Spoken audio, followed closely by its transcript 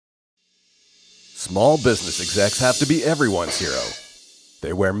Small business execs have to be everyone's hero.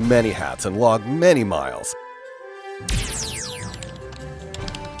 They wear many hats and log many miles.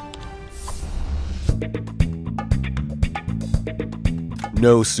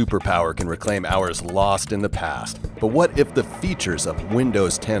 No superpower can reclaim hours lost in the past. But what if the features of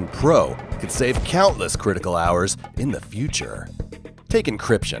Windows 10 Pro could save countless critical hours in the future? Take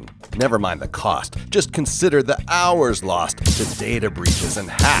encryption. Never mind the cost. Just consider the hours lost to data breaches and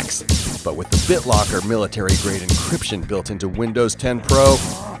hacks. But with the BitLocker military-grade encryption built into Windows 10 Pro,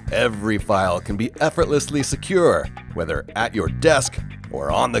 every file can be effortlessly secure, whether at your desk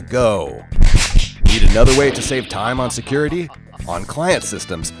or on the go. Need another way to save time on security? On client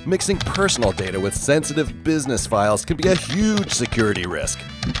systems, mixing personal data with sensitive business files can be a huge security risk.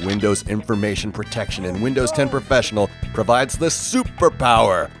 Windows Information Protection in Windows 10 Professional provides the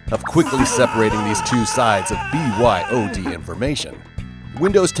superpower of quickly separating these two sides of BYOD information.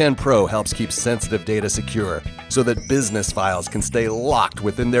 Windows 10 Pro helps keep sensitive data secure so that business files can stay locked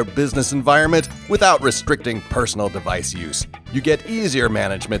within their business environment without restricting personal device use. You get easier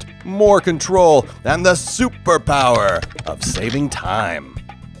management, more control, and the superpower of saving time.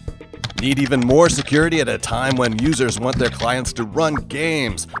 Need even more security at a time when users want their clients to run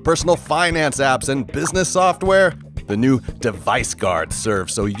games, personal finance apps, and business software? The new Device Guard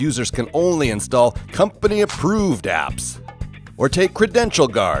serves so users can only install company-approved apps. Or take Credential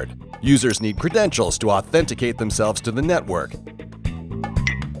Guard. Users need credentials to authenticate themselves to the network.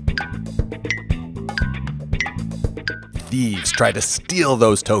 Thieves try to steal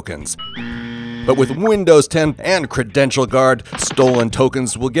those tokens. But with Windows 10 and Credential Guard, stolen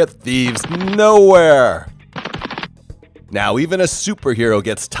tokens will get thieves nowhere. Now even a superhero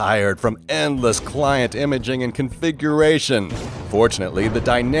gets tired from endless client imaging and configuration. Fortunately, the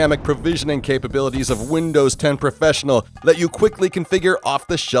dynamic provisioning capabilities of Windows 10 Professional let you quickly configure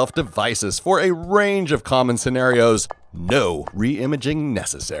off-the-shelf devices for a range of common scenarios. No re-imaging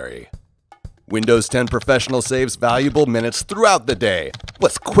necessary. Windows 10 Professional saves valuable minutes throughout the day.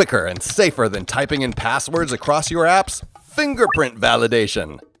 What's quicker and safer than typing in passwords across your apps? Fingerprint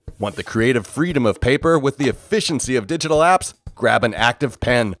validation. Want the creative freedom of paper with the efficiency of digital apps? Grab an active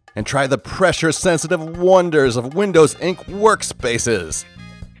pen and try the pressure-sensitive wonders of Windows Ink workspaces.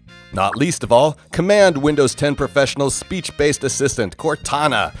 Not least of all, command Windows 10 Professional's speech-based assistant,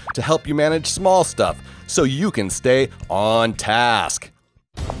 Cortana, to help you manage small stuff so you can stay on task.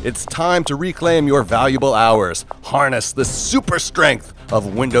 It's time to reclaim your valuable hours, harness the super strength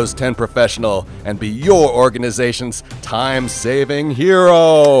of Windows 10 Professional, and be your organization's time-saving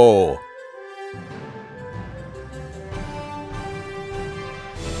hero.